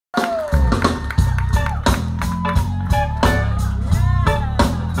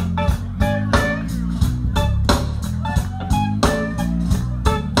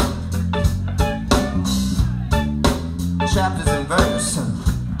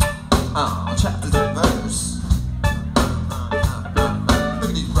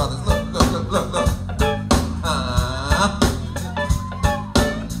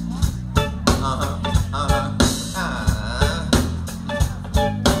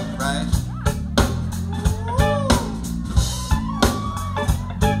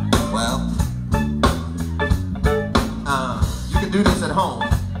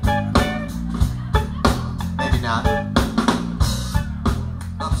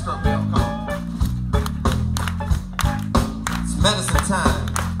upstroke, Bill. Come on. It's medicine time.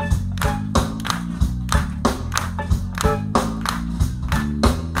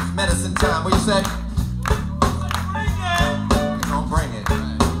 It's medicine time. What you say? We're gonna bring it.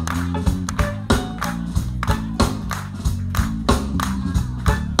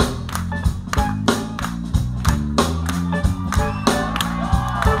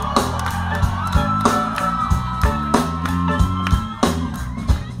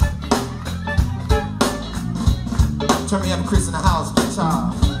 Turn me up, Chris in the house,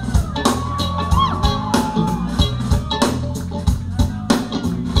 guitar.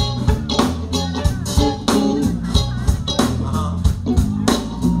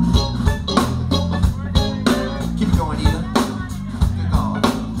 Keep it going, Eda. Good God.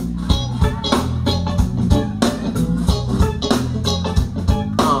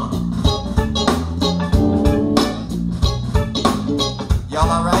 Y'all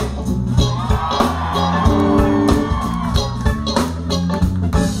all right?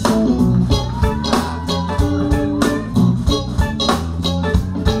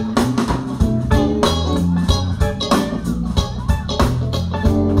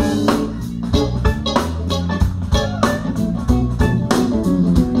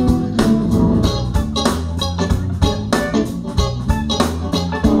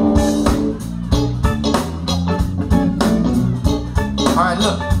 All right,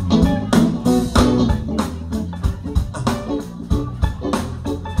 look.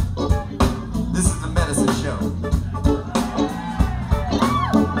 This is the medicine show.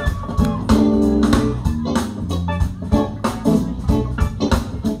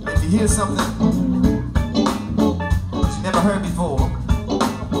 If you hear something that you never heard before,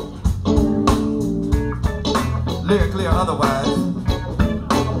 lyrically or otherwise,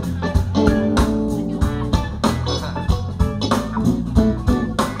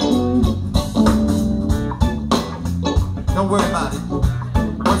 don't worry about it.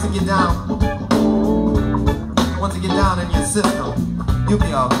 Once it get down in your system, you'll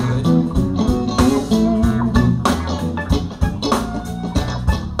be all good.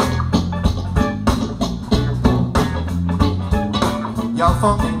 Y'all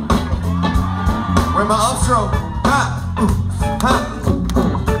funky? Where my upstroke? Ha! Ooh, ha!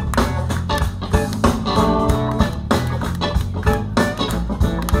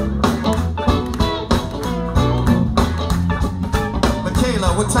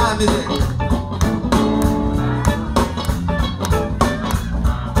 What time is it?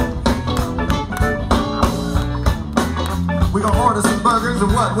 We gonna order some burgers or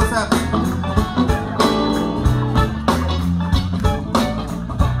what? What's happening?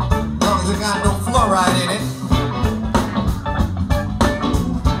 As long as it got no fluoride in it.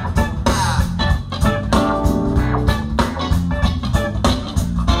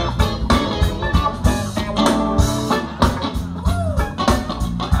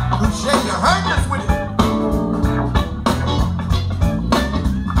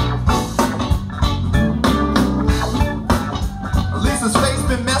 Lisa's face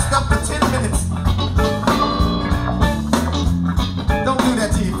been messed up for 10 minutes. Don't do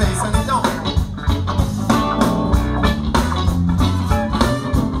that to your face, honey, don't.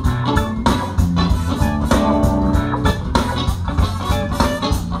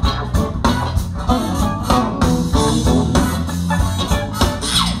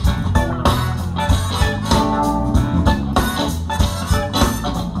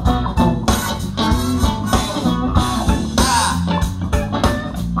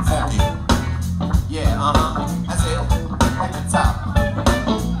 That's it. At the top.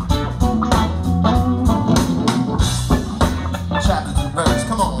 Chapters and verse,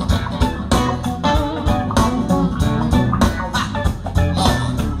 come on.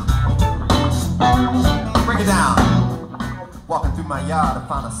 Break it down. Walking through my yard to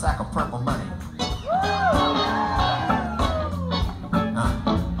find a sack of purple money.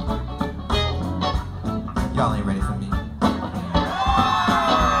 Y'all ain't ready for me.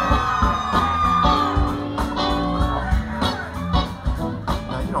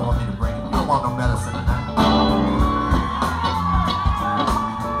 You don't want me to bring it. You don't want no medicine tonight.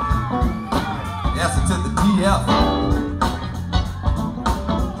 Yes, it's to the DF.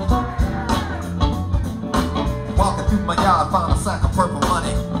 Walking through my yard, found a sack of purple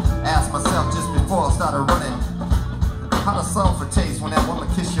money. Asked myself just before I started running, how does sulfur taste when that woman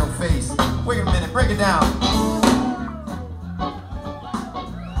kiss your face? Wait a minute, break it down.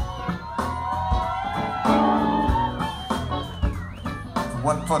 If it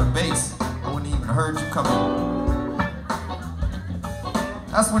wasn't for the bass, I wouldn't even heard you coming.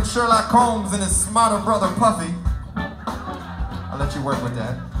 That's when Sherlock Holmes and his smarter brother Puffy, I'll let let you work with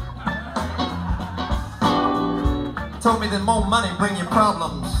that. Told me that more money bring you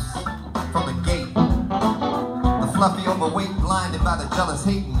problems from the gate. The fluffy overweight, blinded by the jealous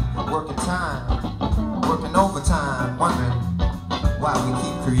hating, working time, working overtime, wondering why we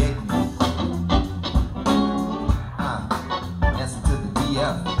keep creating. Answer to the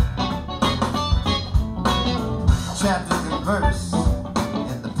DF. Chapters and verse,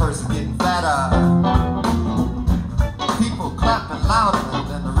 and the person getting fatter. People clapping louder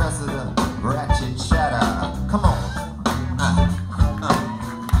than the rest of the ratchet shatter. Come on.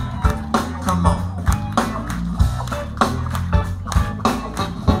 Come on.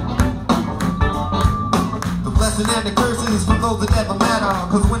 The blessing and the curses from those that never matter,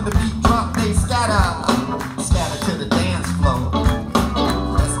 cause when the beat drop they scatter. Scatter to the dance floor.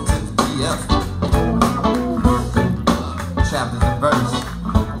 Listen to the DF. Chapters and verse.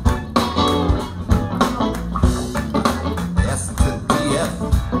 Listen to the DF.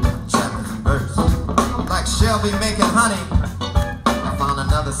 Chapters and verse. Like Shelby making honey,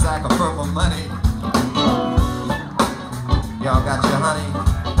 another sack of purple money. Y'all got your honey?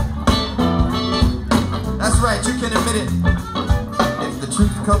 That's right, you can admit it if the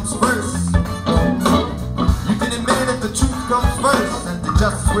truth comes first. You can admit it if the truth comes first. And to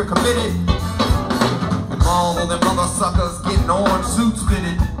justice we're committed. And all them other suckers getting orange suits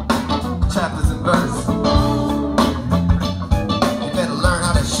fitted. Chapters and verse. You better learn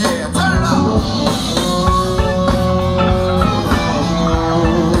how to share. Turn it up!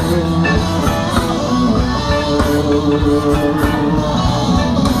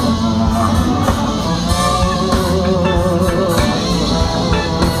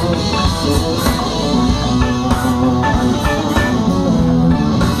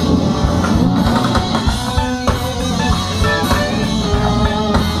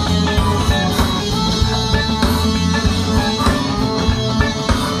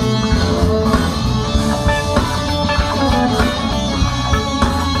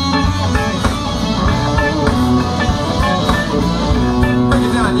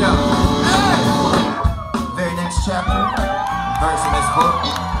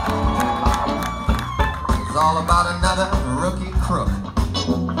 All about another rookie crook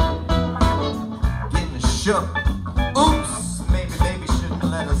getting shook. Oops, maybe shouldn't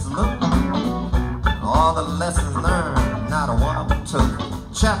let us look. All the lessons learned, not a one of them took.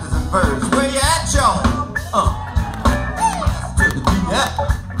 Chapters and verse, where you at, y'all? To the DF.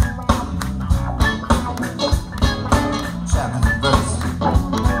 Chapters and verse.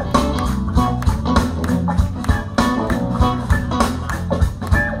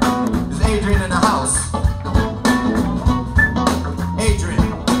 There's Adrian in the house.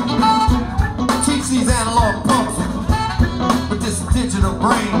 These analog pumps with this digital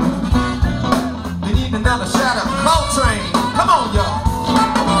brain. They need another shot of Coltrane. Come on, y'all.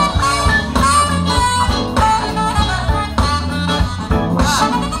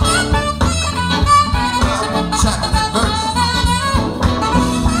 Chapter and verse.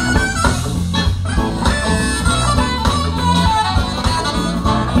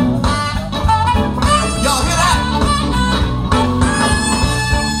 Y'all hear that?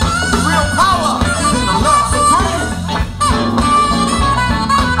 The real power.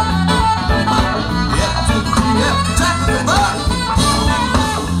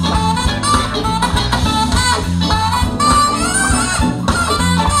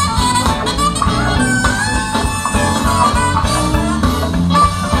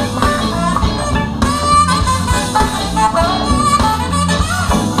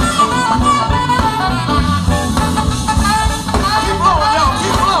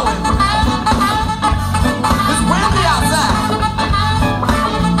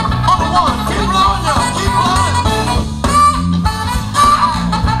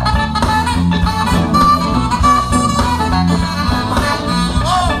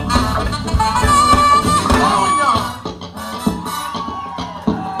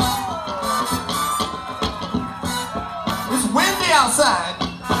 Outside.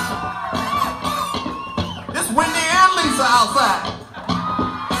 It's Wendy and Lisa outside.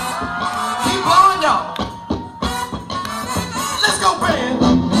 Keep blowing, y'all. Let's go, band.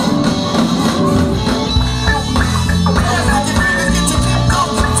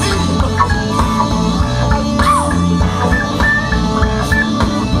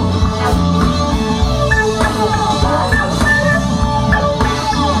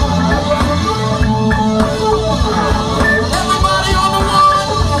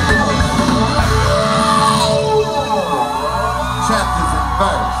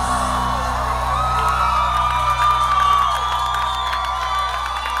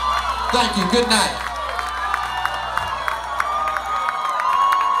 Thank you. Good night.